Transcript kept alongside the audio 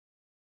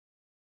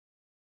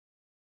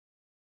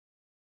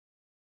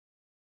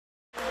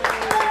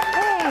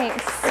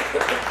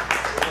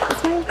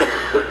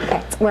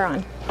We're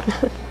on.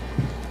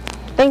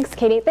 Thanks,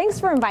 Katie. Thanks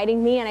for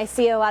inviting me, and I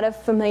see a lot of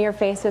familiar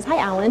faces. Hi,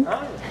 Alan.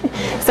 Hi.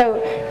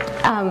 So,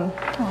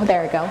 oh,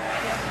 there we go.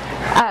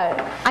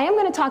 I am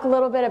going to talk a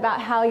little bit about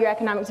how your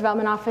Economic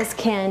Development Office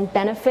can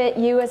benefit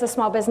you as a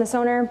small business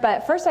owner,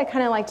 but first I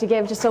kind of like to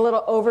give just a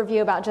little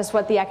overview about just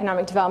what the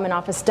Economic Development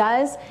Office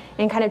does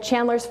and kind of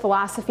Chandler's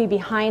philosophy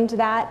behind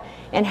that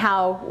and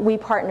how we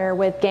partner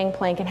with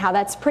Gangplank and how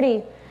that's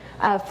pretty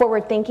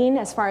forward thinking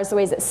as far as the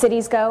ways that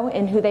cities go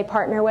and who they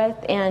partner with,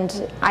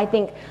 and I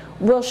think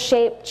will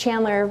shape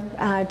Chandler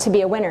to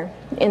be a winner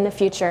in the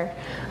future.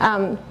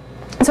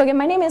 So again,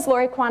 my name is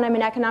Quan. I'm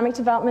an Economic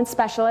Development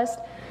Specialist.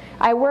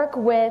 I work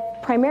with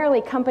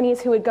primarily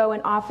companies who would go in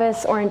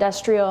office or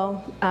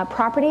industrial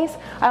properties.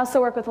 I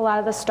also work with a lot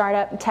of the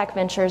startup tech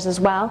ventures as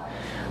well.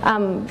 A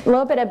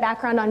little bit of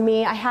background on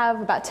me. I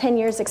have about 10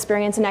 years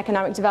experience in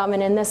economic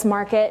development in this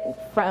market,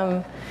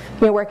 from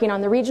working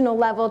on the regional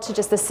level to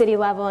just the city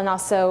level, and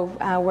also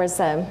was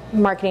a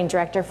marketing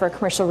director for a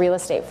commercial real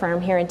estate firm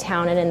here in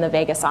town and in the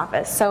Vegas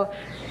office. So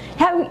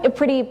have a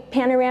pretty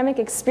panoramic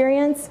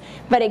experience,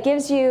 but it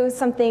gives you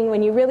something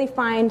when you really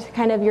find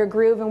kind of your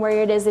groove and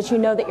where it is that you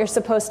know that you're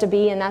supposed to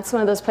be, and that's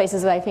one of those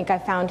places that I think I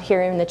found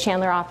here in the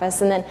Chandler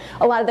office. And then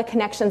a lot of the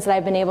connections that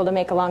I've been able to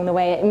make along the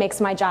way, it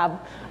makes my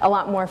job a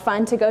lot more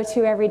fun to go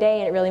to every day,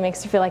 and it really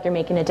makes you feel like you're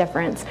making a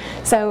difference.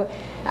 So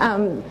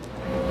I'll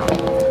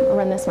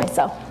run this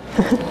myself.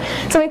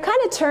 So we've kind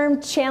of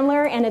termed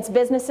Chandler and its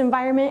business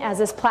environment as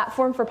this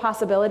platform for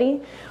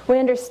possibility. We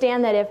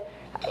understand that if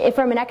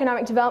from an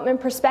economic development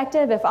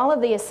perspective, if all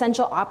of the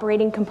essential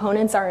operating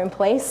components are in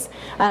place,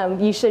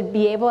 you should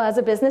be able as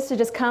a business to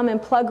just come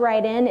and plug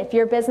right in. If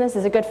your business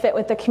is a good fit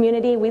with the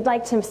community, we'd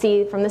like to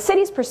see from the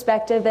city's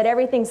perspective that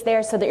everything's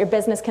there so that your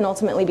business can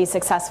ultimately be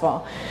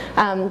successful.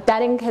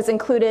 That has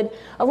included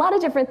a lot of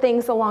different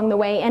things along the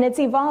way, and it's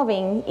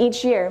evolving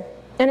each year.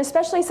 And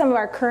especially some of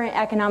our current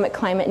economic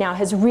climate now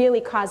has really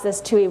caused this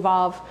to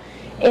evolve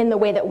in the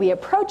way that we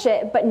approach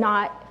it, but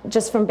not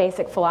just from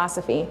basic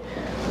philosophy.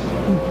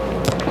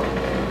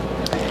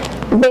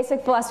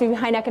 Basic philosophy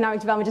behind economic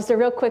development, just a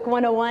real quick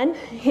 101,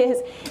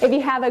 is if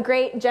you have a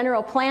great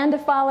general plan to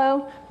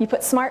follow, you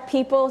put smart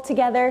people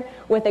together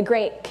with a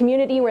great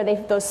community where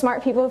those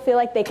smart people feel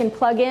like they can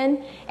plug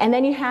in, and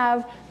then you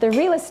have the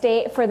real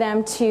estate for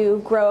them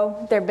to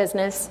grow their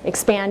business,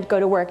 expand, go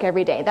to work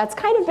every day. That's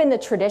kind of been the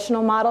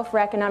traditional model for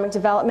economic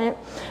development.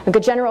 A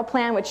good general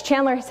plan, which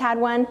Chandler has had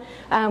one.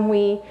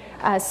 We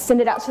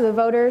send it out to the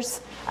voters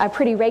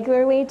pretty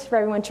regularly for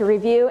everyone to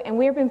review, and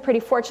we've been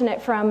pretty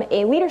fortunate from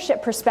a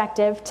leadership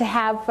perspective to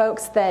have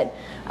folks that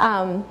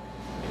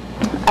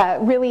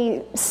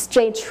really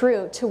stay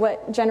true to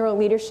what general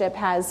leadership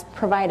has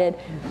provided.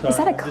 Sorry, is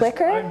that a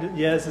clicker?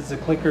 Yes, it's a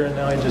clicker, and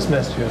now I just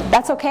messed you up.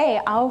 That's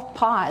okay. I'll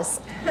pause.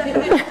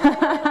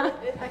 That'd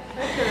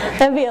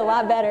be a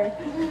lot better.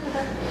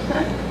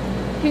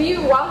 Can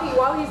you,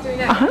 while he's doing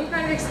that, can you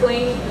kind of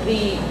explain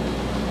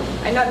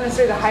not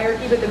necessarily the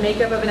hierarchy, but the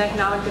makeup of an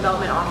economic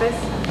development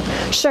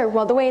office? Sure.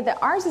 Well, the way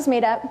that ours is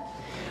made up,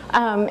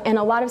 and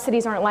a lot of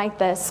cities aren't like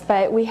this,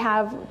 but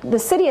the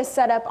city is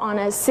set up on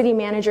a city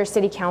manager,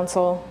 city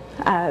council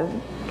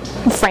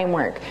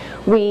framework.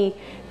 The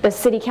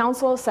city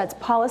council sets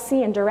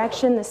policy and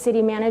direction. The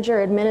city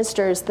manager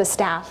administers the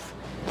staff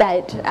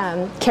that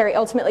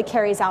ultimately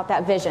carries out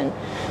that vision.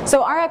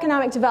 So our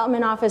economic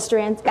development office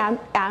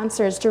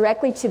answers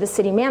directly to the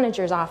city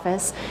manager's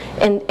office,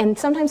 and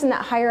sometimes in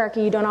that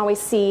hierarchy you don't always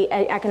see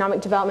an economic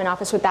development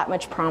office with that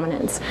much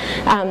prominence.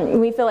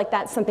 We feel like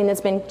that's something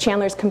that's been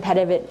Chandler's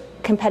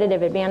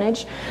competitive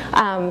advantage.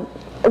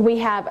 We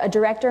have a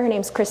director, her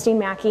name's Christine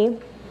Mackey.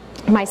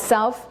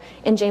 Myself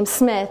and James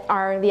Smith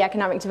are the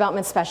economic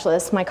development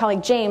specialists. My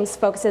colleague James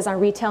focuses on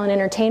retail and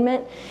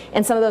entertainment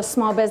and some of those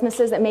small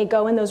businesses that may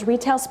go in those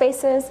retail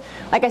spaces.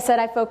 Like I said,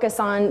 I focus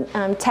on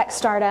tech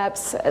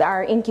startups,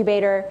 our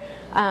incubator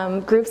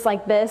groups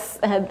like this,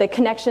 the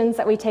connections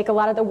that we take a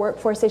lot of the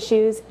workforce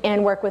issues,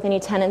 and work with any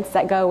tenants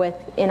that go with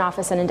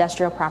in-office and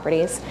industrial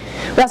properties.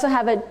 We also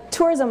have a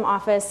tourism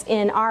office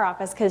in our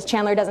office because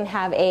Chandler doesn't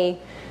have a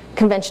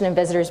Convention and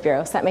Visitors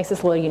Bureau, so that makes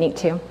us a little unique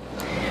too.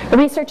 A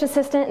research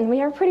assistant, and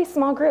we are a pretty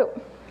small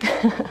group.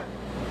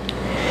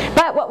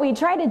 But what we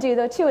try to do,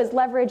 though, too, is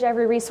leverage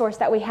every resource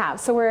that we have.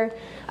 So we're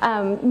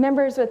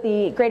members with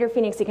the Greater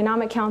Phoenix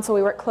Economic Council.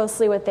 We work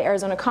closely with the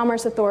Arizona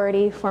Commerce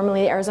Authority,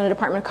 formerly the Arizona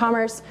Department of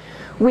Commerce.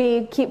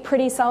 We keep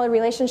pretty solid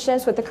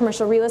relationships with the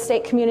commercial real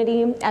estate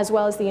community as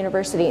well as the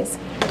universities.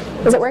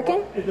 Is it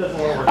working? It doesn't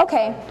work.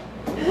 Okay.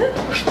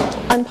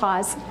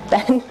 Unpause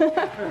then.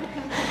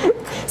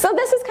 So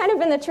this has kind of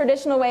been the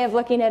traditional way of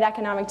looking at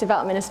economic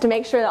development, is to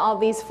make sure that all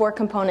these four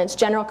components,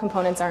 general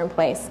components, are in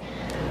place.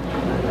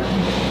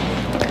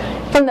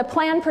 From the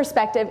plan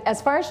perspective,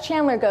 as far as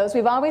Chandler goes,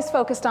 we've always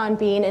focused on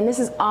being, and this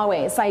is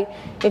always, I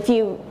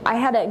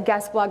had a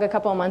guest blog a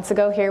couple of months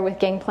ago here with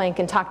Gangplank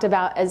and talked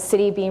about a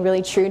city being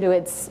really true to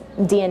its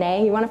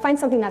DNA. You want to find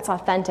something that's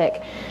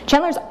authentic.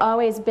 Chandler's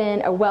always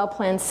been a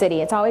well-planned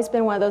city. It's always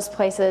been one of those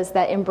places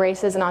that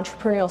embraces an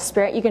entrepreneurial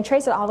spirit. You can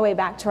trace it all the way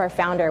back to our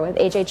founder with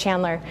A.J.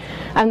 Chandler,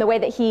 and the way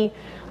that he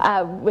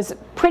was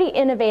pretty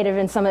innovative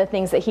in some of the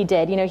things that he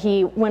did. You know,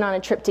 he went on a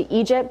trip to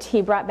Egypt.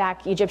 He brought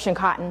back Egyptian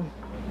cotton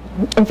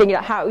and figured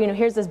out how,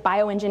 here's this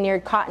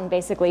bioengineered cotton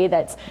basically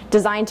that's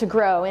designed to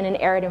grow in an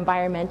arid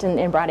environment,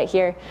 and brought it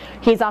here.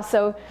 He's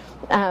also,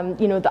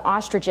 the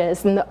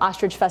ostriches and the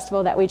ostrich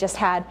festival that we just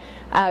had.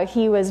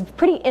 He was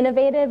pretty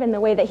innovative in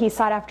the way that he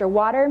sought after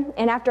water,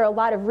 and after a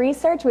lot of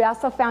research, we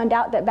also found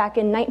out that back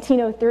in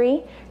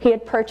 1903, he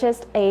had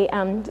purchased a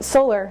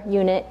solar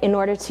unit in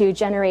order to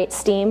generate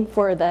steam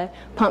for the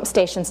pump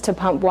stations to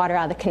pump water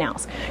out of the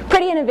canals.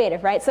 Pretty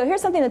innovative, right? So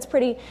here's something that's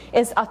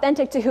is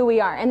authentic to who we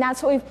are, and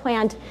that's what we've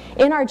planned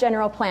in our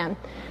general plan.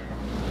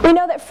 We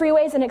know that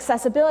freeways and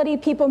accessibility,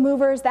 people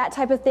movers, that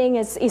type of thing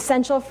is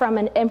essential from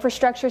an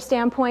infrastructure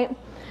standpoint.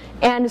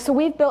 And so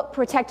we've built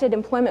protected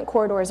employment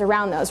corridors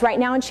around those. Right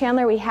now in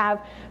Chandler we have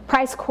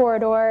Price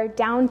Corridor,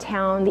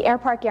 downtown, the Air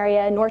Park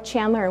area, North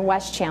Chandler and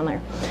West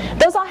Chandler.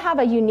 Those all have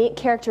a unique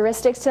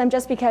characteristics to them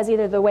just because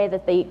either the way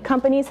that the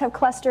companies have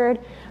clustered,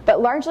 but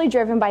largely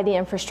driven by the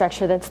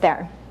infrastructure that's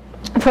there.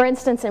 For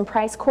instance, in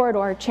Price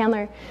Corridor,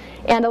 Chandler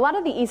and a lot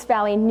of the East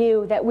Valley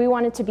knew that we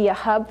wanted to be a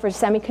hub for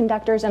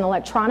semiconductors and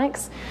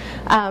electronics.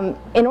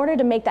 In order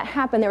to make that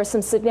happen, there were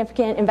some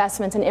significant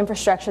investments in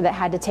infrastructure that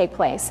had to take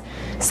place.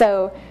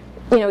 So,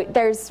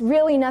 there's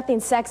really nothing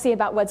sexy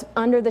about what's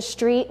under the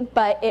street,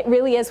 but it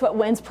really is what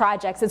wins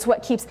projects. It's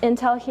what keeps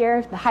Intel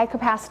here, the high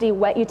capacity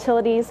wet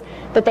utilities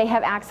that they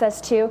have access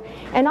to,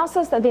 and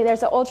also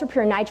there's an ultra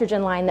pure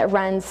nitrogen line that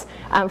runs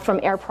from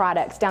Air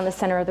Products down the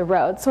center of the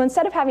road. So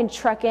instead of having to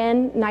truck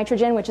in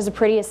nitrogen, which is a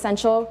pretty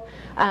essential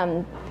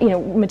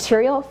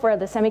material for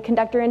the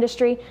semiconductor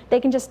industry,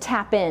 they can just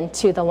tap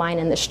into the line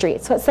in the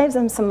street. So it saves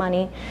them some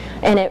money,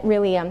 and it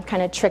really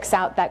kind of tricks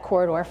out that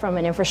corridor from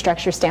an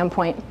infrastructure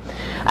standpoint.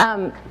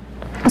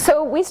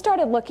 So we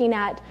started looking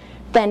at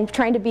then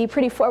trying to be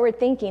pretty forward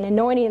thinking and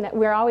knowing that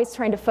we're always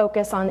trying to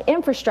focus on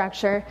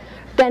infrastructure.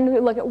 Then we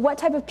look at what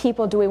type of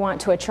people do we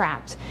want to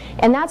attract.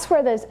 And that's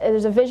where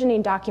there's a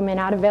visioning document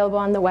out available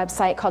on the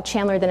website called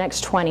Chandler the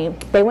Next 20.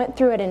 They went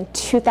through it in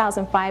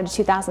 2005 to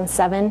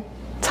 2007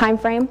 time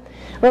frame,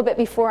 a little bit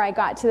before I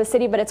got to the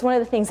city, but it's one of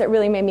the things that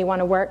really made me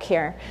want to work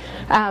here.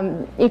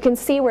 You can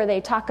see where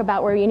they talk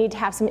about where you need to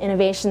have some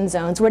innovation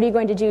zones. What are you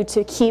going to do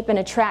to keep and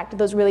attract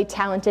those really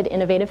talented,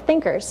 innovative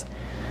thinkers?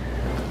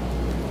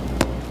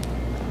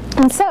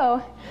 And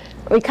so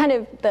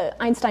the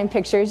Einstein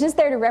picture is just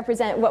there to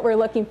represent what we're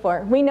looking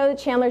for. We know that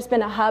Chandler's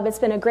been a hub. It's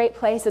been a great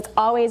place. It's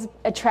always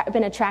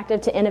been attractive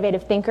to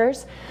innovative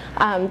thinkers,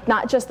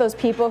 not just those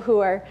people who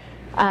are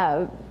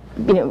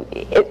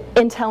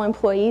Intel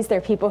employees. They're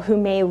people who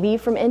may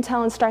leave from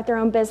Intel and start their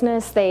own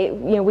business.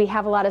 We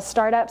have a lot of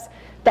startups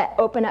that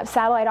open up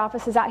satellite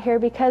offices out here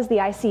because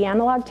the IC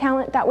analog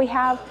talent that we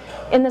have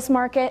in this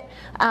market.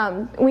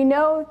 We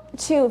know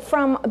too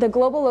from the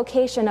global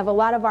location of a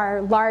lot of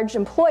our large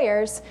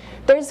employers,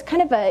 there's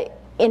kind of a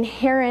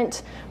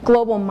inherent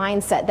global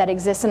mindset that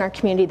exists in our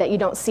community that you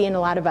don't see in a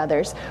lot of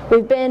others.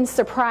 We've been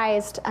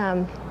surprised,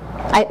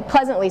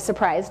 pleasantly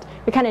surprised.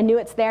 We kind of knew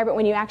it's there, but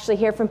when you actually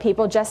hear from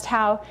people just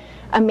how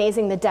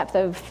amazing the depth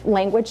of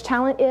language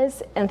talent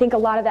is, and I think a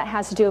lot of that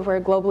has to do with we're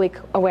a globally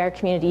aware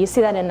community. You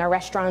see that in our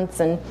restaurants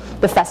and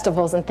the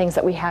festivals and things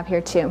that we have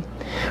here too.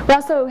 We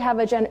also have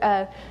it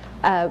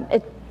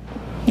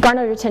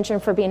garnered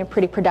attention for being a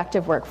pretty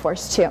productive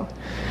workforce too.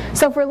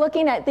 So if we're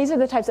looking at, these are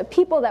the types of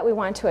people that we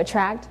want to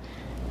attract.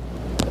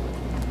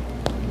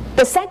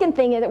 The second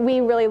thing that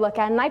we really look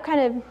at, and I've kind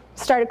of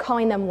started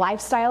calling them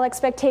lifestyle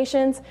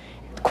expectations.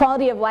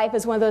 Quality of life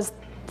is one of those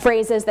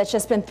phrases that's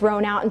just been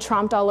thrown out and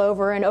tromped all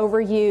over and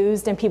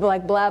overused, and people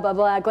like blah, blah,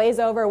 blah, glaze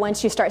over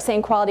once you start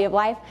saying quality of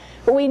life.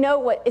 But we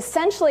know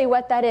essentially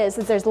what that is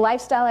there's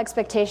lifestyle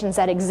expectations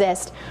that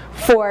exist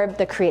for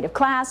the creative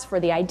class,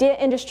 for the idea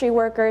industry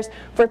workers,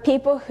 for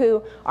people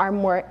who are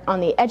more on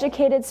the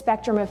educated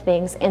spectrum of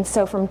things. And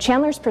so from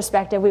Chandler's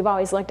perspective, we've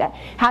always looked at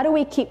how do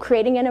we keep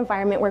creating an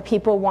environment where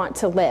people want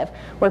to live,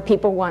 where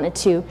people wanted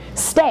to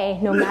stay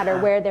no matter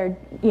where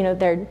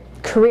their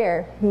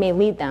career may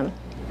lead them.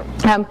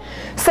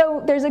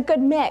 So there's a good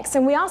mix,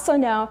 and we also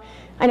know,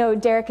 I know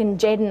Derek and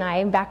Jade and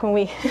I, back when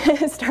we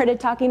started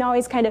talking,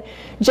 always kind of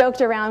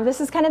joked around,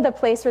 this is kind of the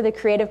place where the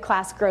creative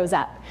class grows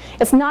up.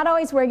 It's not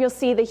always where you'll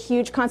see the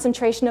huge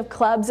concentration of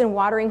clubs and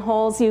watering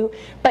holes,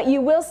 but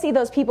you will see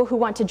those people who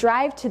want to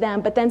drive to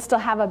them but then still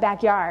have a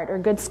backyard or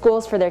good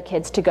schools for their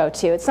kids to go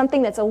to. It's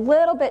something that's a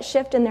little bit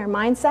shift in their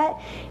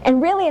mindset,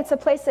 and really it's a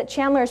place that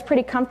Chandler is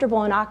pretty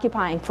comfortable in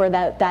occupying for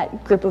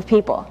that group of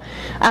people.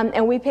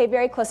 And we pay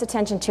very close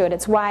attention to it.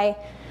 It's why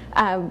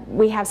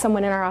we have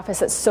someone in our office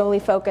that's solely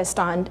focused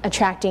on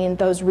attracting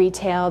those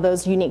retail,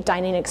 those unique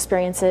dining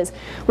experiences.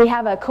 We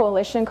have a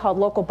coalition called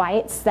Local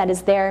Bites that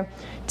is there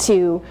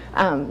to,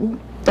 and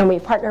we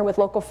partner with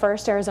Local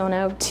First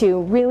Arizona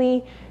to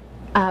really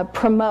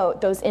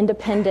promote those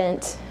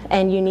independent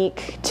and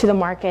unique to the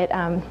market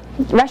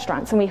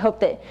restaurants, and we hope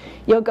that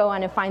you'll go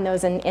on and find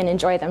those and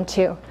enjoy them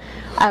too.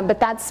 But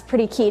that's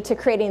pretty key to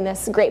creating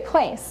this great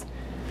place.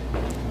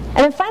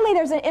 And then finally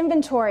there's an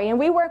inventory, and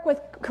we work with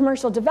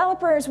commercial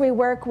developers, we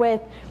work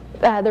with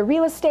the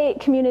real estate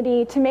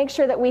community to make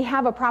sure that we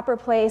have a proper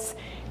place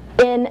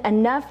in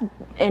enough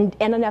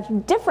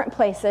different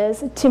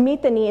places to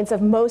meet the needs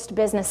of most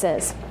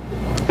businesses.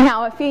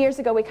 Now, a few years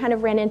ago we kind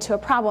of ran into a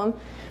problem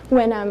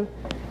when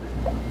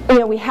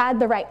we had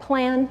the right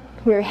plan,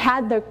 we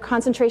had the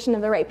concentration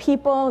of the right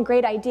people and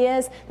great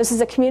ideas. This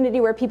is a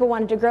community where people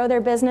wanted to grow their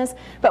business,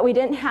 but we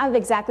didn't have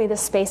exactly the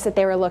space that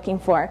they were looking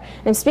for.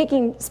 And I'm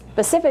speaking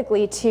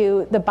specifically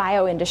to the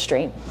bio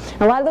industry.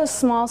 A lot of those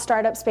small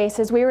startup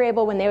spaces, we were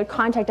able, when they would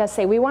contact us,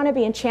 say, we want to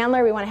be in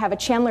Chandler, we want to have a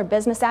Chandler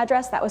business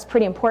address. That was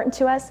pretty important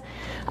to us.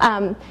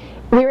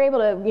 We were able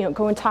to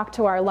go and talk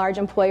to our large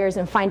employers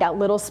and find out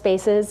little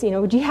spaces. Do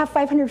you have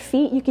 500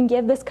 feet you can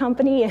give this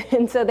company?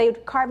 And so they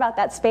would carve out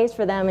that space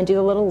for them and do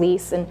a little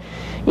lease. And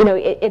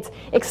it's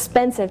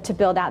expensive to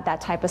build out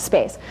that type of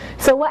space.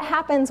 So what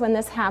happens when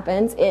this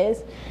happens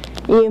is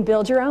you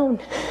build your own.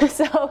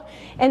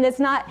 And it's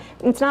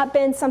not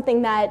been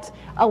something that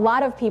a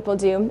lot of people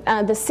do.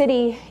 The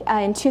city,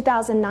 in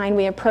 2009,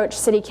 we approached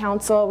City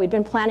Council. We'd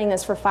been planning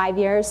this for 5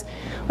 years.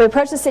 We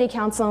approached the City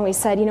Council and we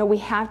said, we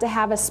have to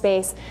have a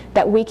space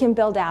that we can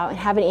build out and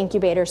have an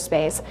incubator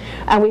space.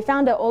 And we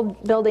found an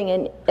old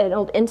building, an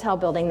old Intel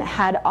building that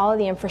had all of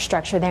the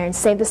infrastructure there and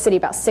saved the city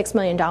about $6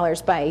 million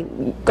by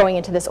going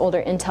into this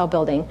older Intel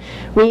building.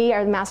 We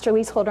are the master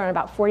leaseholder on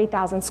about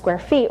 40,000 square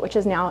feet, which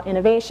is now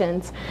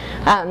Innovations.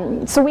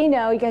 So we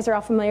know, you guys are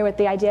all familiar with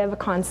the idea of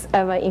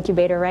an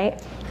incubator,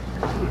 right?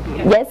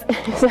 Yes,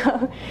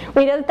 so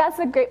we know that that's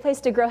a great place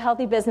to grow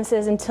healthy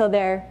businesses until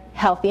they're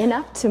healthy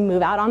enough to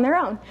move out on their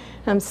own.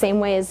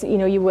 Same way as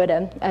you would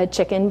a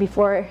chicken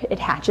before it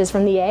hatches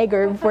from the egg,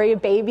 or before a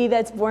baby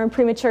that's born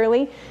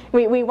prematurely.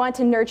 We want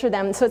to nurture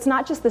them. So it's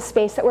not just the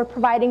space that we're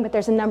providing, but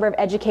there's a number of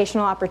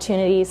educational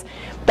opportunities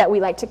that we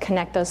like to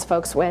connect those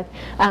folks with,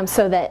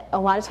 so that a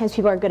lot of times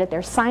people are good at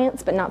their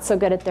science but not so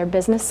good at their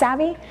business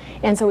savvy,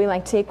 and so we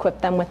like to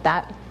equip them with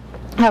that.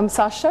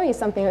 So I'll show you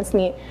something that's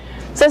neat.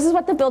 So this is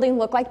what the building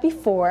looked like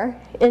before.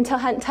 Intel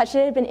hadn't touched it.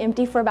 It had been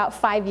empty for about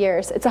 5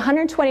 years. It's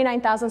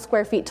 129,000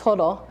 square feet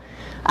total.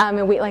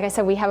 And like I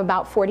said, we have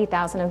about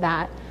 40,000 of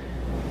that.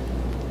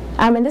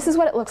 And this is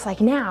what it looks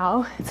like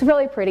now. It's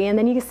really pretty. And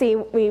then you can see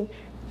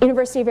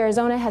University of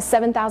Arizona has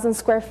 7,000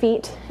 square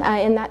feet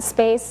in that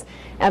space.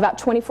 About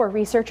 24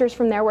 researchers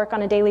from there work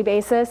on a daily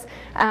basis.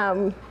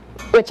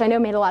 Which I know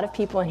made a lot of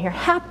people in here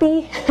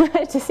happy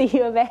to see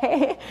U of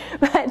A.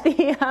 But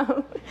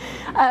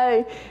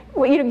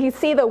you can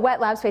see the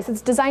wet lab space.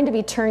 It's designed to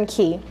be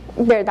turnkey.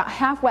 There's about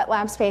half wet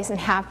lab space and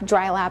half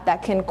dry lab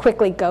that can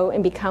quickly go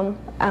and become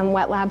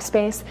wet lab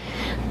space.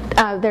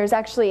 There's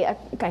actually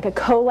like a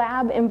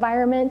co-lab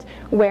environment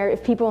where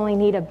if people only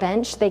need a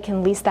bench, they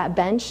can lease that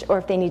bench, or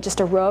if they need just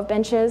a row of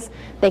benches,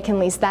 they can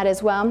lease that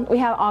as well. We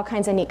have all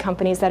kinds of neat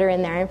companies that are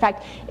in there. In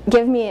fact,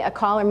 give me a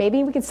call, or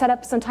maybe we could set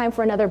up some time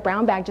for another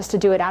brown bag just to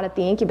do it out at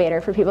the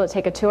incubator for people to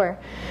take a tour.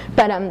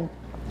 But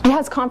it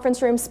has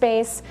conference room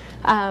space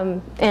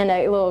and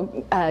a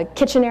little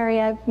kitchen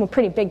area, well,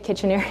 pretty big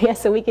kitchen area,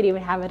 so we could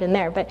even have it in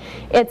there. But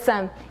it's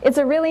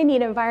a really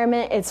neat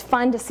environment. It's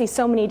fun to see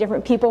so many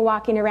different people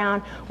walking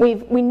around. We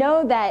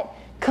know that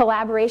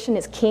collaboration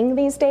is king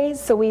these days,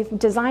 so we've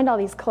designed all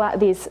these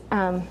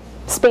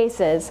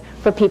spaces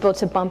for people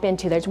to bump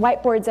into. There's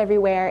whiteboards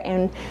everywhere,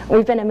 and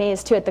we've been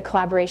amazed too at the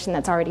collaboration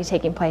that's already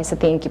taking place at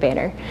the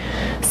incubator.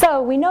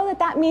 So we know that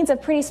that means a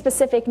pretty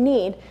specific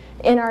need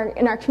in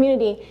our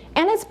community,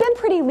 and it's been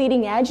pretty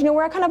leading edge.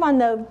 We're kind of on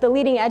the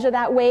leading edge of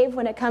that wave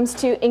when it comes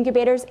to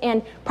incubators,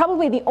 and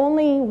probably the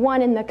only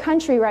one in the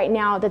country right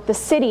now that the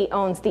city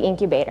owns the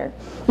incubator.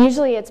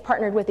 Usually it's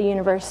partnered with the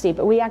university,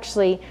 but we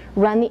actually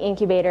run the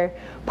incubator,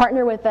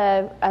 partner with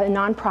a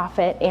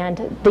nonprofit,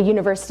 and the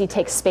university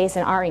takes space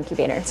in our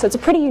incubator. So it's a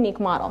pretty unique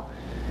model.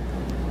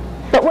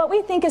 But what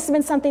we think has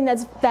been something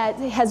that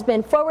has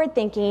been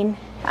forward-thinking,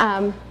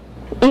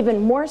 even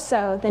more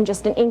so than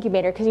just an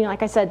incubator, because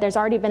like I said, there's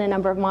already been a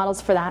number of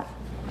models for that.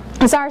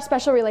 It's our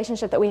special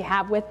relationship that we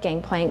have with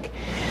Gangplank.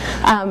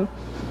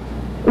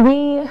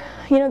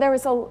 There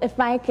was if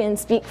I can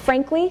speak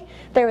frankly,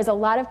 there was a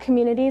lot of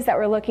communities that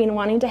were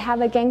wanting to have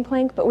a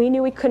Gangplank, but we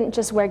knew we couldn't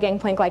just wear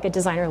Gangplank like a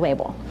designer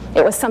label.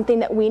 It was something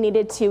that we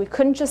needed to. We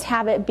couldn't just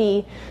have it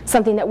be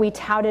something that we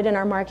touted in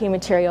our marketing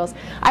materials.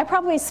 I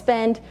probably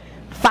spend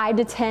 5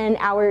 to 10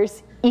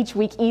 hours each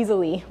week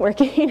easily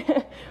working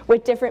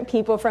with different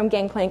people from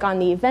Gangplank on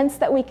the events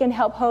that we can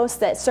help host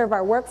that serve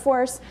our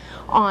workforce,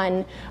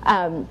 on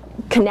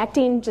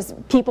connecting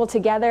just people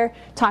together,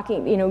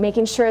 talking,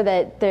 making sure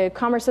that the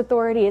Commerce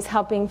Authority is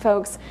helping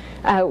folks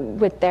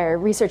with their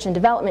research and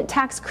development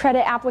tax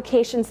credit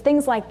applications,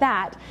 things like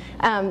that,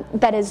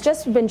 that has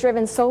just been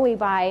driven solely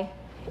by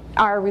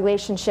our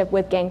relationship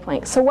with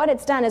Gangplank. So what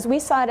it's done is we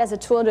saw it as a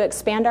tool to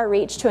expand our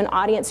reach to an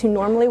audience who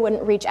normally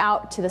wouldn't reach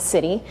out to the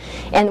city,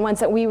 and the ones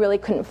that we really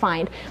couldn't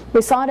find.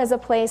 We saw it as a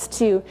place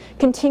to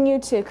continue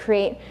to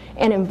create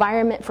an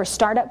environment for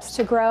startups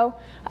to grow,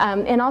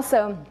 and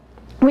also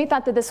we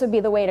thought that this would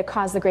be the way to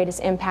cause the greatest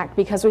impact,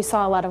 because we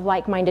saw a lot of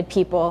like-minded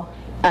people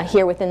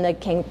here within the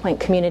Gangplank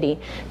community,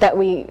 that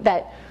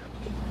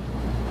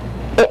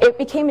it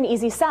became an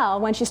easy sell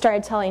once you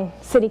started telling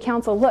City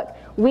Council, look,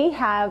 we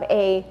have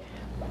a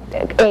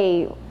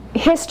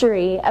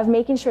history of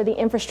making sure the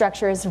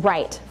infrastructure is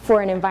right for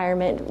an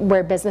environment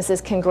where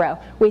businesses can grow.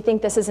 We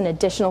think this is an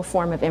additional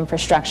form of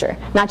infrastructure,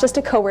 not just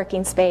a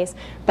co-working space,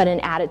 but an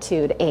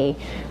attitude, a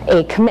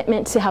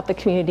commitment to help the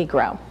community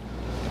grow.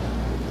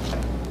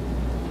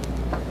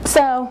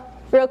 So,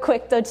 real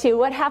quick though too,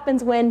 what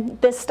happens when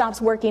this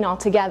stops working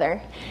altogether?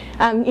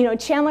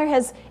 Chandler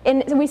has,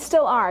 and we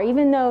still are,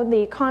 even though the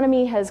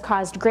economy has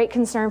caused great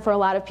concern for a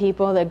lot of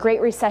people, the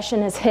Great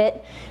Recession has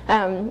hit,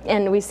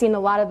 and we've seen a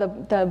lot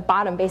of the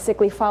bottom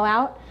basically fall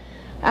out.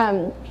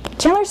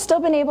 Chandler's still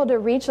been able to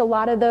reach a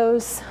lot of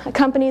those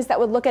companies that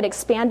would look at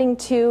expanding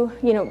to,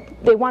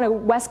 they want a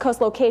West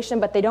Coast location,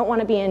 but they don't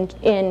want to be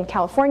in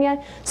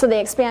California, so they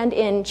expand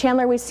in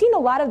Chandler. We've seen a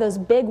lot of those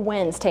big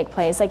wins take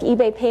place, like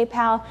eBay,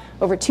 PayPal,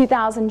 over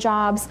 2,000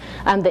 jobs.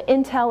 The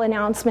Intel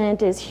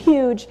announcement is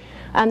huge.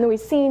 And we've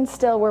seen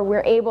still where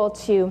we're able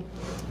to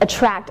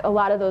attract a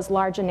lot of those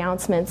large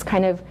announcements,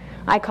 kind of,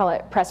 I call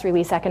it press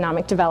release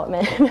economic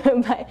development,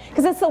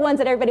 because it's the ones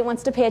that everybody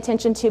wants to pay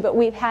attention to. But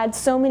we've had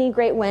so many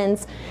great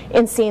wins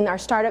in seeing our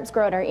startups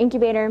grow at our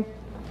incubator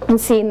and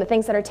seeing the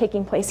things that are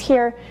taking place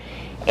here.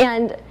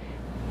 And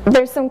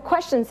there's some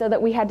questions, though,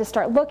 that we had to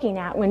start looking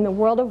at when the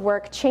world of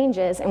work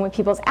changes, and when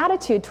people's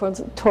attitude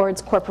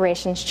towards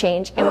corporations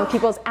change, and when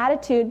people's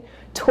attitude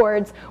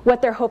towards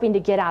what they're hoping to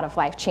get out of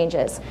life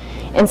changes.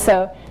 And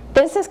so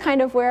this is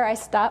kind of where I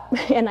stop,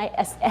 and I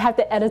have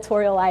to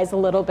editorialize a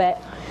little bit.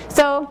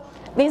 So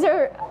these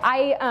are,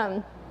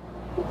 and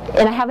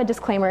I have a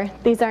disclaimer,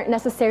 these aren't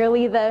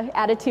necessarily the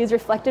attitudes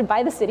reflected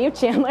by the City of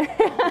Chandler.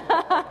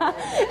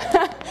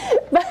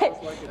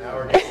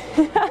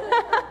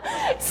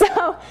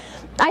 So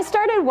I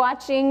started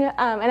watching, and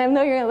I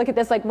know you're going to look at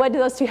this like, what do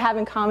those two have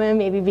in common?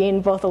 Maybe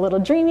being both a little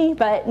dreamy,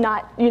 but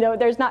not,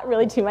 there's not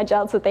really too much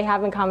else that they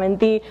have in common.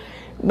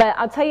 But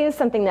I'll tell you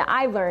something that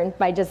I've learned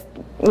by just,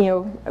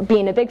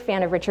 being a big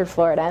fan of Richard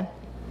Florida,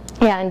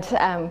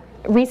 and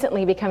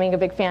recently becoming a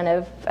big fan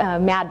of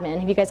Mad Men.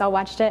 Have you guys all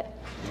watched it?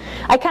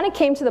 I kind of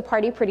came to the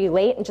party pretty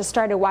late and just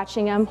started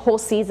watching them whole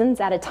seasons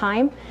at a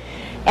time.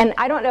 And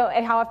I don't know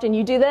how often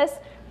you do this,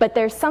 but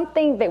there's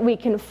something that we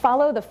can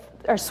swallow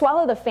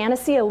the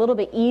fantasy a little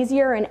bit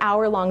easier in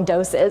hour-long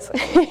doses.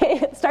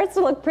 It starts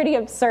to look pretty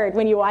absurd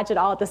when you watch it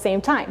all at the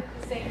same time.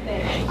 Same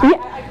thing.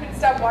 I couldn't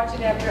stop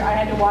watching it after I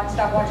had to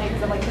stop watching it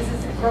because I'm like, this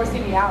is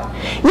grossing me out.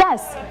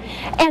 Yes,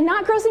 and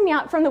not grossing me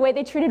out from the way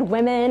they treated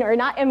women or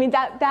not. I mean,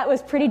 that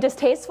was pretty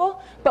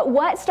distasteful. But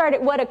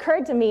what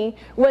occurred to me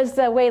was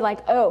the way, like,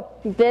 oh,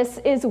 this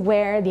is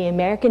where the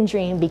American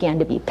dream began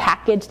to be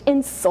packaged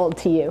and sold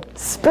to you,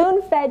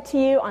 spoon-fed to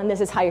you on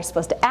this is how you're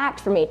supposed to act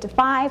from 8 to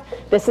 5.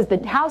 This is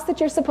the house that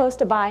you're supposed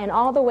to buy, and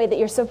all the way that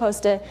you're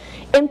supposed to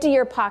empty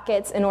your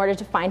pockets in order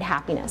to find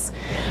happiness.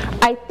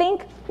 I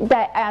think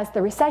that as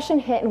the recession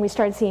hit and we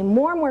started seeing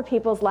more and more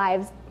people's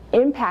lives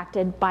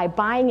impacted by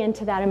buying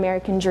into that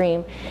American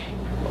dream,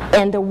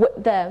 and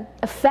the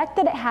effect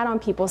that it had on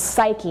people's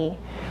psyche,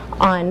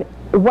 on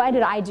what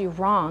did I do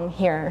wrong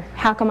here?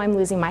 How come I'm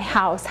losing my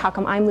house? How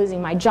come I'm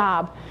losing my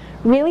job?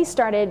 Really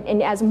started,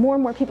 and as more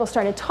and more people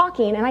started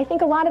talking, and I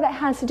think a lot of it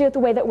has to do with the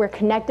way that we're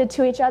connected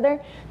to each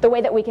other, the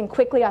way that we can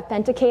quickly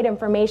authenticate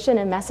information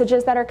and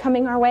messages that are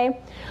coming our way.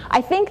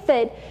 I think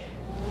that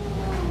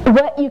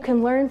what you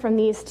can learn from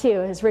these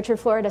two, as Richard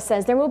Florida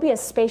says, there will be a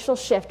spatial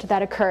shift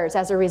that occurs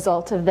as a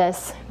result of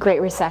this Great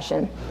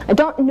Recession. I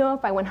don't know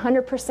if I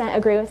 100%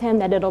 agree with him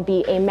that it'll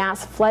be a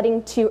mass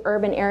flooding to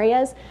urban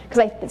areas, because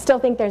I still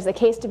think there's a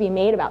case to be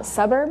made about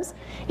suburbs.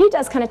 He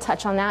does kind of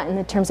touch on that in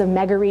the terms of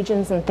mega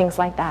regions and things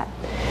like that.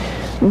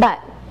 But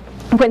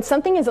when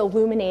something is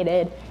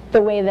illuminated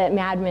the way that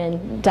Mad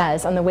Men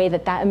does, on the way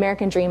that that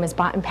American dream is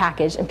bought and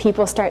packaged, and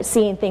people start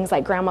seeing things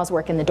like grandma's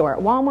working the door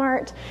at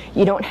Walmart,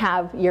 you don't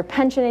have your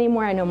pension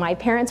anymore. I know my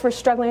parents were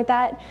struggling with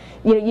that.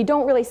 You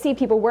don't really see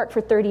people work for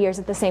 30 years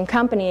at the same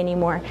company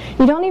anymore.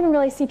 You don't even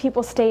really see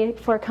people stay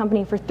for a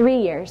company for 3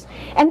 years.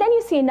 And then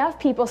you see enough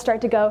people start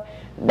to go,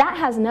 that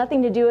has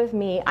nothing to do with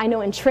me. I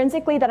know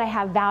intrinsically that I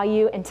have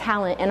value and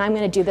talent, and I'm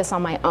going to do this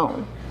on my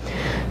own.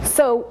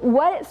 So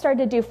what it started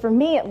to do for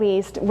me, at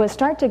least, was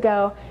start to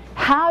go,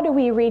 how do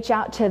we reach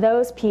out to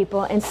those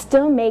people and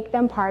still make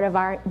them part of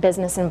our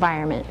business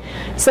environment?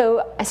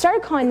 So I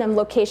started calling them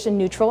location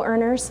neutral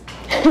earners.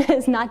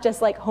 It's not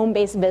just like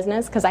home-based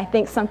business, because I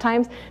think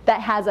sometimes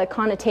that has a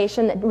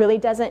connotation that really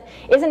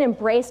isn't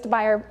embraced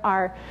by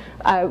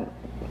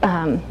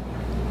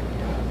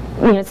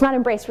it's not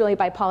embraced really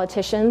by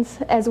politicians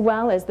as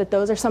well, as that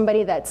those are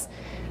somebody that's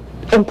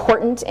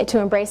important to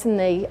embrace in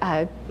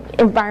the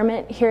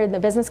environment here in the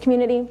business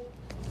community.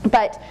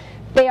 But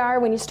they are,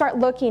 when you start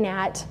looking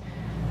at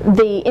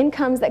the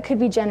incomes that could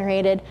be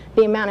generated,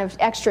 the amount of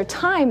extra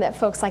time that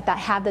folks like that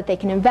have that they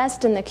can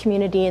invest in the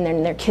community and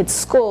in their kids'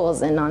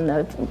 schools and on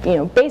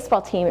the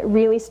baseball team, it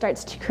really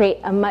starts to create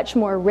a much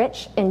more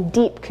rich and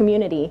deep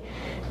community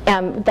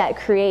that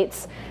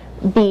creates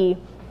the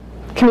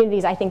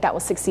communities I think that will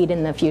succeed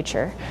in the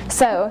future.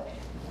 So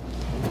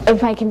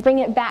if I can bring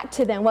it back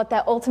to then what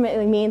that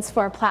ultimately means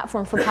for a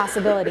platform for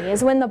possibility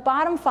is when the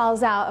bottom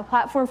falls out, a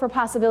platform for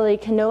possibility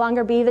can no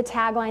longer be the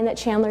tagline that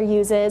Chandler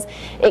uses.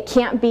 It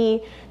can't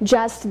be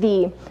just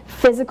the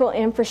physical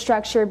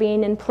infrastructure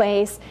being in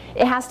place.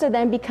 It has to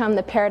then become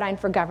the paradigm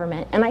for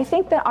government. And I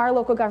think that our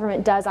local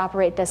government does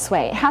operate this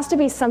way. It has to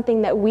be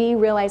something that we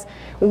realize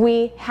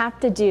we have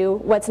to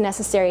do what's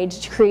necessary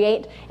to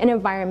create an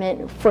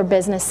environment for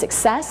business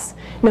success,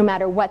 no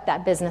matter what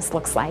that business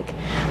looks like.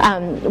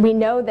 We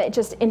know that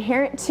just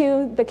inherent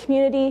to the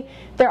community,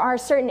 there are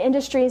certain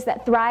industries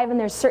that thrive and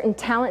there's certain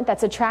talent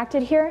that's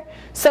attracted here.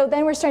 So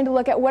then we're starting to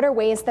look at what are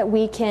ways that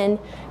we can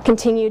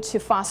continue to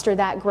foster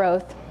that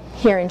growth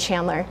here in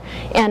Chandler.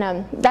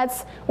 And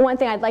that's one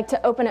thing I'd like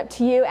to open up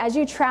to you. As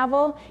you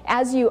travel,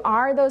 as you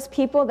are those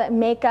people that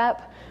make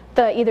up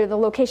either the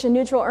location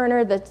neutral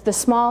earner, the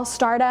small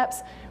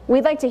startups,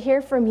 we'd like to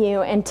hear from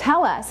you and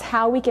tell us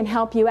how we can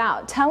help you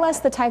out. Tell us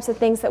the types of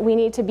things that we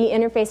need to be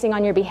interfacing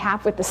on your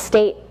behalf with the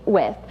state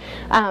with.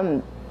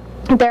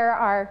 There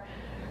are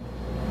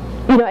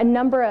a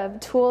number of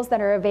tools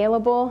that are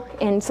available,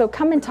 and so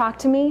come and talk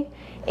to me,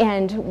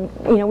 and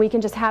we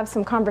can just have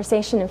some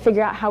conversation and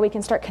figure out how we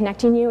can start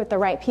connecting you with the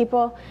right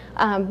people.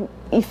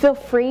 You feel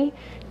free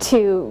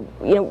to,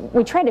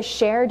 we try to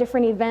share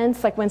different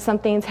events, like when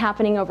something's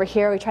happening over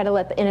here, we try to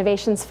let the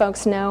innovations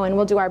folks know, and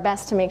we'll do our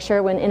best to make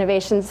sure when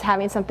innovation's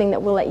having something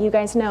that we'll let you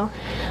guys know.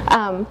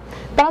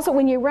 But also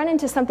when you run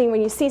into something,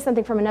 when you see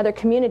something from another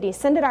community,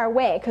 send it our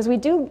way, because we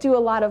do a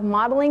lot of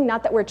modeling,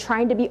 not that we're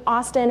trying to be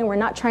Austin and we're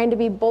not trying to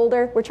be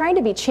Boulder, we're trying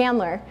to be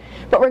Chandler,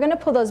 but we're going to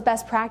pull those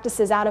best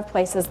practices out of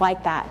places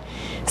like that.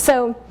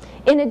 So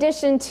in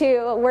addition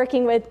to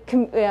working with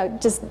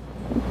just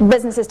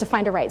businesses to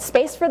find a right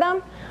space for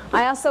them,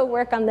 I also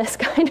work on this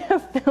kind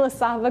of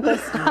philosophical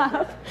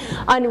stuff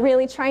on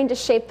really trying to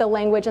shape the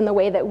language and the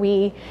way that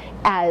we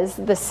as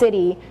the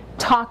city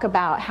talk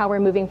about how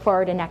we're moving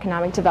forward in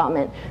economic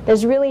development.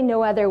 There's really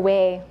no other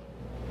way,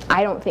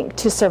 I don't think,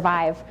 to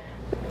survive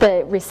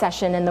the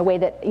recession and the way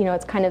that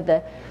it's kind of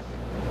the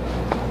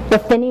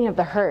thinning of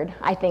the herd,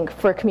 I think,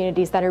 for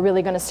communities that are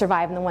really going to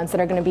survive and the ones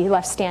that are going to be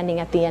left standing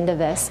at the end of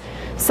this.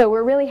 So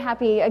we're really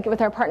happy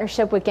with our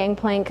partnership with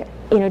Gangplank,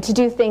 to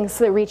do things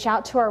that reach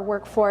out to our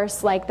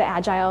workforce, like the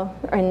Agile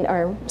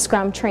or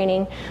Scrum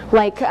training,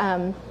 like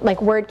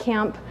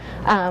WordCamp,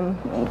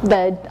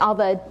 all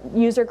the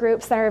user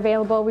groups that are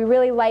available. We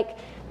really like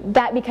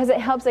that because it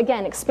helps,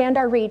 again, expand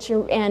our reach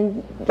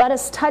and let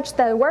us touch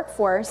the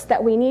workforce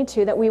that we need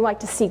to, that we like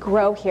to see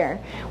grow here.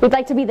 We'd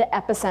like to be the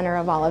epicenter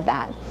of all of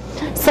that.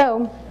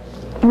 So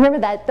remember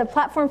that the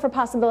platform for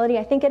possibility,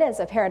 I think it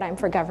is a paradigm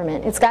for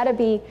government. It's got to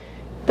be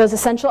those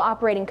essential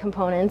operating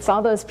components, all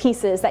those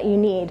pieces that you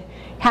need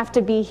have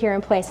to be here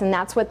in place, and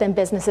that's what then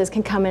businesses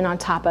can come in on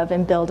top of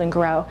and build and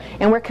grow.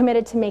 And we're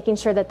committed to making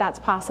sure that that's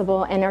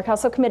possible, and we're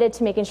also committed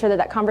to making sure that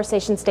that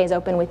conversation stays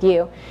open with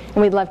you, and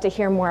we'd love to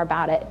hear more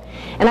about it.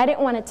 And I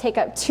didn't want to take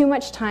up too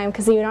much time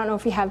because you don't know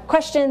if you have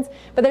questions,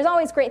 but there's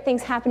always great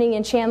things happening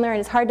in Chandler,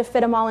 and it's hard to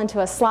fit them all into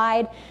a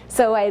slide,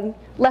 so I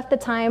left the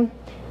time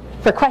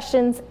for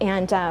questions,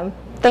 and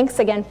thanks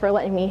again for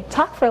letting me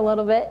talk for a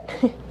little bit.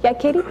 Yeah,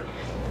 Katie?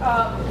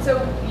 So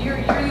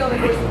you're the only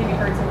voice that can be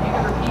heard, so if you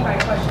can repeat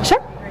my question, sure.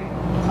 that would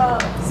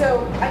be great.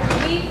 So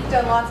we've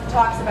done lots of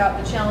talks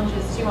about the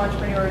challenges to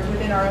entrepreneurs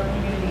within our own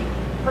community.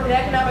 From an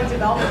economic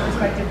development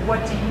perspective,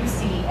 what do you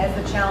see as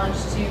the challenge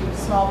to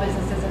small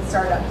businesses and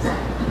startups?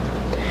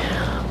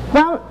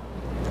 Well,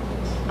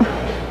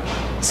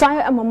 so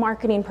I'm a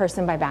marketing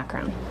person by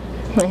background.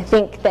 I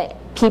think that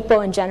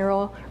people in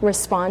general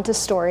respond to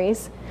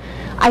stories.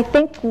 I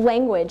think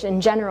language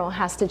in general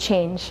has to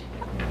change.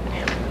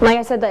 Like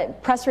I said, the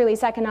press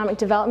release economic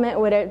development,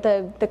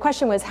 the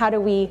question was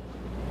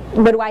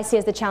what do I see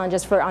as the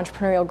challenges for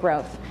entrepreneurial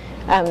growth?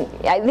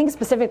 I think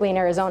specifically in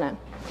Arizona.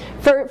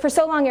 For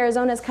so long,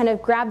 Arizona's kind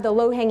of grabbed the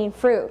low-hanging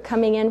fruit,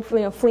 coming in,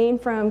 fleeing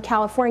from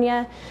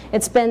California.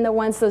 It's been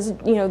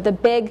the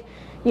big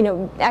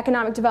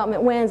economic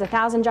development wins,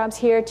 1,000 jobs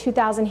here,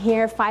 2,000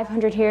 here,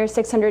 500 here,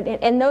 600,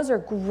 and those are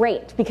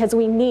great because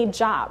we need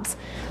jobs.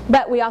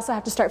 But we also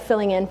have to start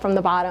filling in from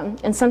the bottom.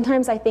 And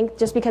sometimes I think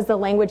just because the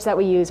language that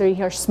we use, or you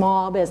hear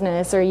small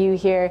business, or you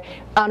hear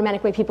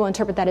automatically people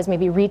interpret that as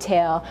maybe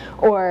retail,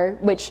 or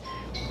which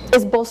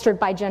is bolstered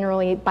by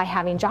generally by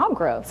having job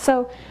growth.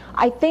 So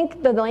I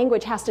think the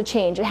language has to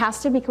change. It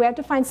has to be, we have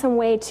to find some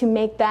way to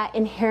make that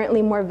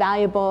inherently more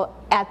valuable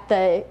at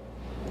the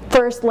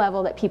first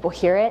level that people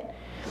hear it.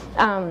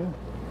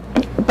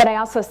 But I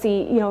also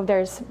see,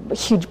 there's a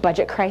huge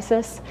budget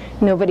crisis.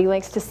 Nobody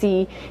likes to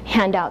see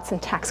handouts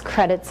and tax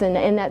credits,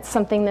 and that's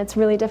something that's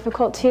really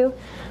difficult too.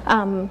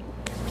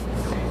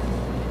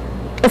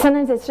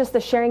 Sometimes it's just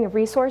the sharing of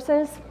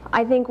resources.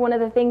 I think one of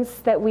the things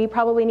that we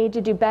probably need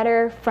to do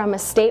better from a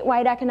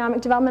statewide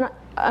economic development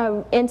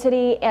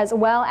entity as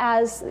well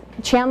as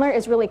Chandler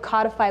is really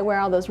codify where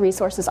all those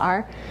resources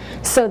are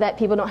so that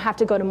people don't have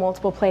to go to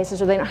multiple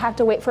places or they don't have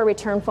to wait for a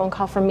return phone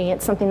call from me.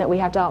 It's something that we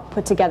have to all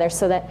put together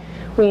so that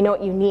when you know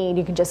what you need,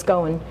 you can just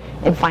go and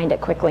find it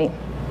quickly.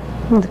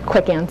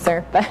 Quick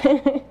answer, but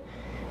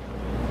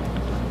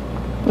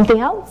anything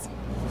else?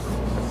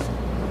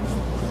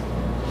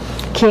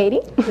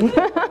 Katie?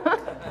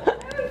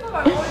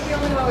 I'm always the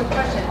only one with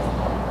questions.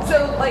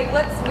 So,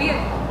 we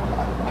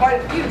have quite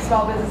a few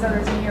small business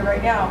owners in here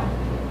right now.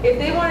 If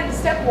they wanted to,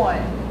 step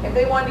one, if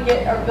they wanted to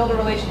get or build a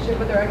relationship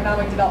with their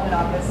economic development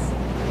office,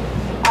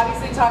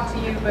 obviously talk to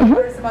you, but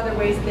what are some other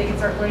ways that they can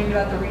start learning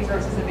about the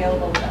resources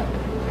available to them?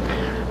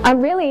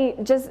 I'm really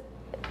just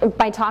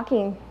by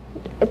talking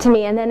to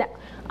me, and then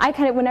I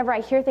kind of, whenever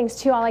I hear things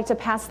too, I like to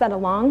pass that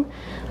along.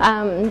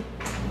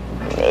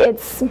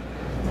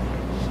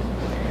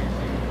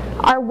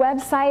 Our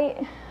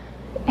website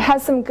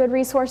has some good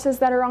resources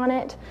that are on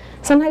it.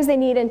 Sometimes they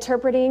need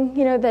interpreting.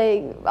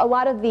 A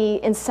lot of the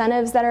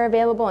incentives that are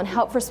available and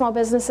help for small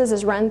businesses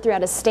is run through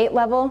at a state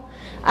level.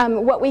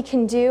 What we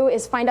can do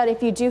is find out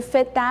if you do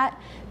fit that,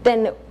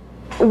 then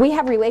we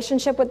have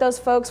relationship with those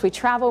folks. We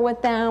travel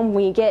with them.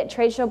 We get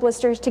trade show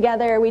blisters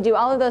together. We do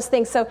all of those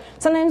things. So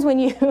sometimes when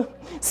you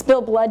spill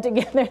blood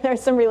together,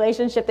 there's some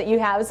relationship that you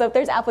have. So if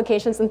there's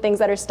applications and things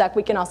that are stuck,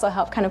 we can also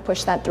help kind of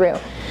push that through.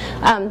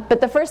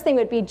 But the first thing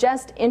would be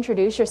just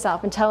introduce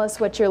yourself and tell us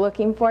what you're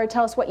looking for.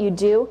 Tell us what you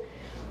do.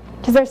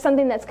 Because there's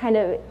something that's kind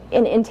of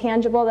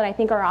intangible that I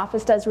think our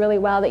office does really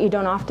well that you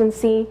don't often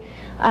see.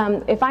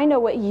 If I know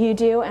what you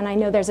do and I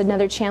know there's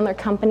another Chandler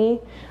company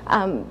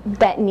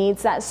that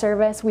needs that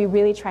service, we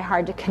really try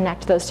hard to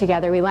connect those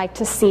together. We like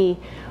to see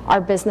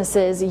our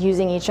businesses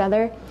using each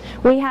other.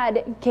 We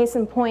had, case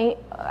in point,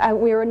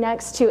 we were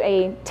next to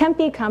a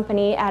Tempe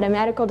company at a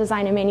medical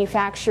design and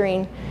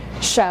manufacturing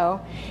show,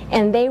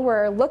 and they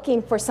were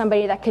looking for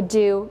somebody that could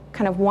do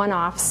kind of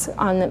one-offs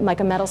on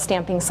like a metal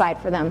stamping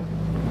side for them.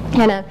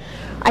 And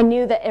I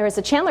knew that there was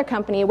a Chandler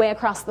company way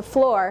across the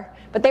floor,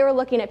 but they were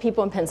looking at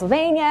people in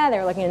Pennsylvania, they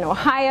were looking in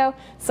Ohio,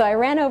 so I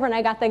ran over and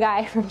I got the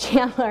guy from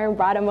Chandler and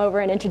brought him over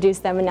and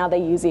introduced them, and now they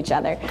use each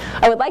other.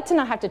 I would like to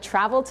not have to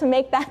travel to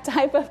make that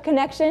type of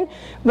connection,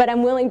 but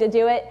I'm willing to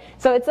do it.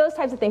 So it's those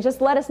types of things.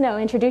 Just let us know,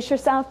 introduce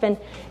yourself, and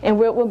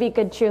we'll be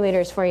good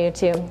cheerleaders for you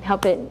to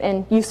help it,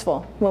 and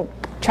useful. We'll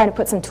try to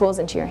put some tools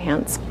into your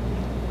hands.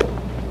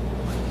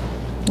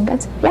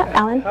 Yeah,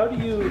 Alan? How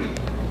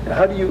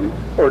do you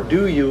or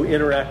do you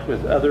interact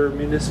with other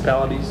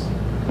municipalities?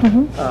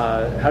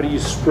 How do you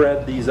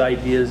spread these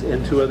ideas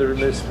into other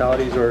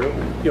municipalities, or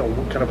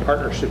what kind of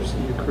partnerships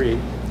do you create?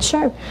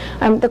 Sure.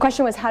 The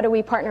question was, how do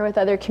we partner with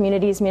other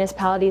communities,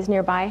 municipalities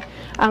nearby?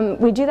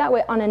 We do that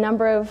in a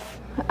number of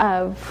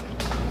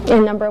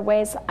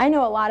ways. I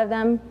know a lot of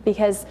them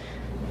because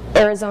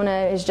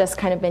Arizona is just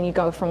kind of been, you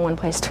go from one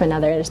place to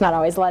another. There's not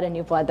always a lot of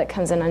new blood that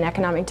comes in on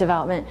economic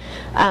development.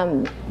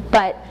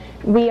 But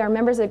we are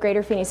members of the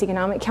Greater Phoenix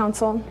Economic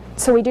Council,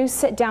 so we do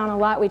sit down a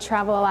lot. We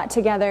travel a lot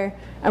together,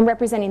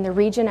 representing the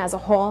region as a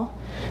whole.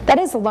 That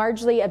is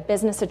largely a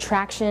business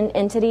attraction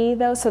entity,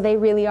 though, so they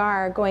really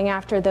are going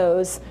after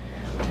those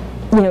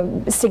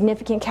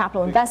significant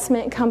capital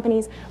investment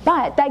companies.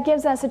 But that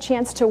gives us a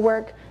chance to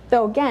work,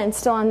 though, again,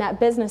 still on that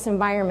business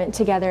environment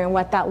together and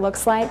what that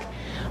looks like.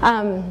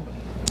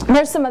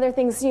 There's some other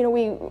things,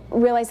 we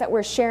realize that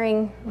we're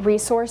sharing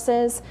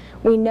resources.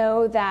 We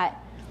know that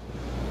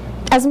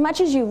as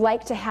much as you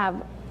like to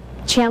have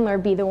Chandler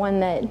be the one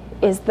that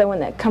is the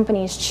one that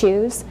companies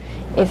choose,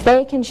 if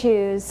they can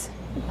choose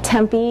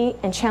Tempe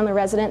and Chandler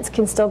residents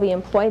can still be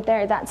employed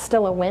there, that's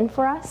still a win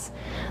for us.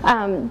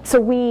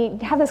 So we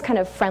have this kind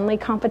of friendly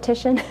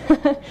competition.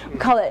 We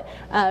call it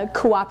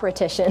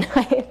cooperation,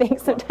 I think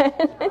sometimes.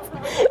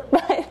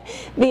 But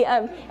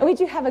and we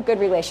do have a good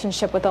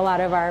relationship with a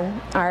lot of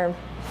our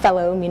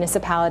fellow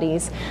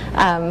municipalities.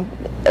 I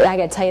got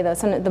to tell you though,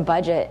 the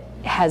budget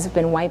has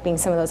been wiping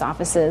some of those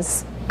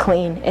offices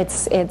clean.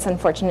 It's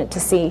unfortunate to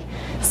see.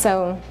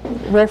 So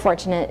we're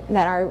fortunate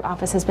that our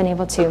office has been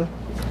able to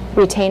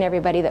retain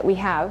everybody that we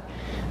have,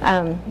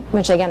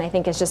 which again I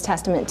think is just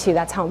testament to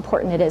that's how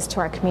important it is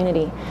to our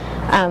community.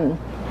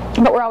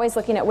 But we're always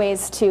looking at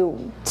ways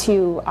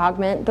to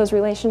augment those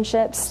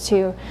relationships,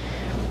 to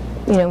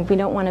you know, we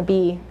don't want to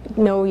be,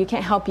 no, you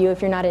can't help you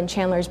if you're not in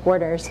Chandler's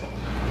borders.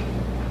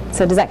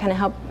 So does that kind of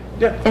help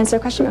answer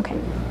the question? Okay.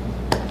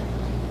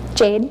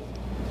 Jade?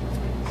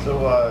 So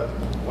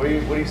what do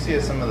you see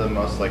as some of the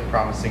most like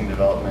promising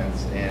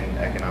developments in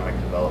economic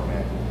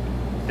development,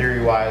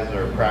 theory-wise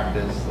or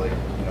practice? Like,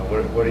 you know,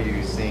 what are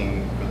you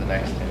seeing for the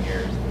next 10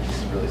 years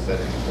that's really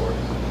setting the course?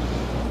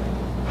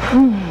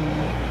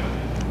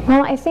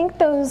 Well, I think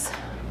those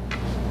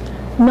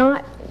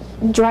not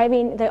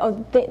driving,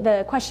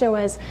 the question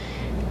was,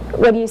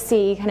 what do you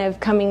see kind of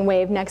coming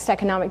wave, next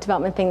economic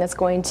development thing that's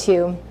going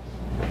to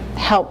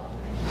help,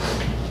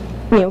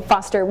 you know,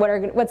 foster,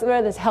 what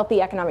does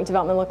healthy economic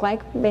development look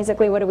like?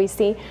 Basically, what do we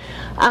see?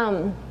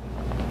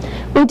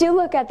 We do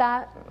look at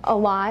that a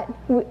lot.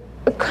 We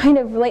kind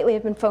of lately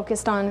have been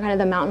focused on kind of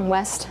the Mountain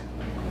West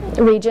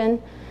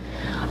region.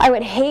 I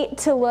would hate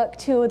to look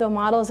to the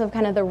models of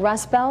kind of the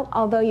Rust Belt,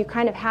 although you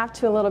kind of have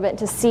to a little bit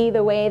to see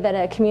the way that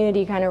a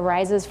community kind of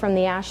rises from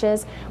the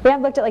ashes. We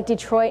have looked at like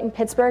Detroit and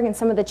Pittsburgh and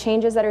some of the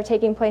changes that are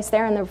taking place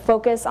there and the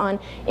focus on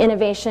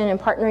innovation and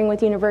partnering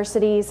with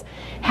universities,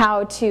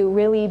 how to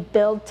really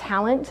build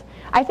talent.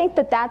 I think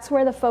that that's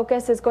where the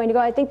focus is going to go.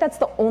 I think that's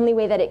the only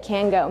way that it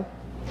can go.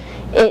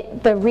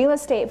 The real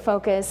estate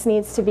focus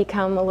needs to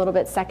become a little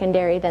bit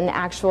secondary than the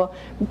actual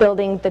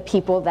building the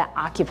people that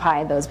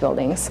occupy those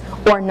buildings,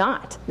 or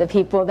not, the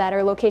people that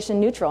are location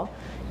neutral.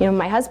 You know,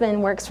 my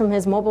husband works from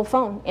his mobile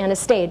phone and a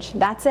stage.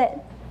 That's it.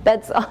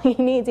 That's all he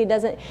needs.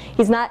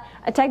 He's not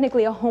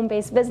technically a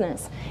home-based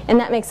business, and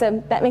that makes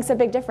a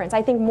big difference.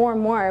 I think more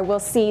and more we'll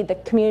see the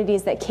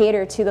communities that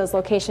cater to those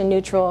location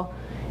neutral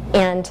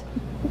and,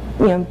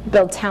 you know,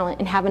 build talent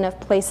and have enough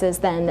places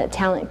then that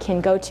talent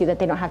can go to that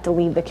they don't have to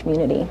leave the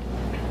community.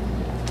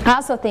 I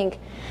also think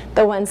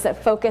the ones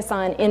that focus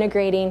on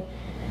integrating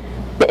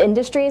the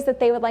industries that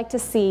they would like to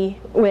see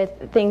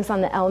with things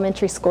on the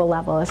elementary school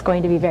level is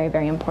going to be very,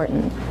 very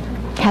important.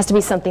 It has to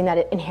be something that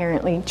it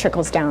inherently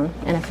trickles down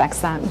and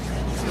affects that.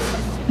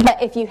 But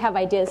if you have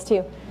ideas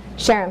too,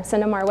 share them,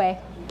 send them our way.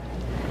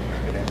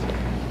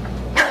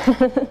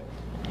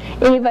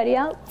 Anybody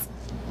else?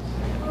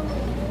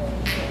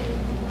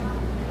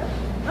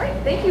 All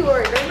right, thank you,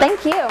 Lori.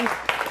 Thank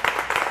you.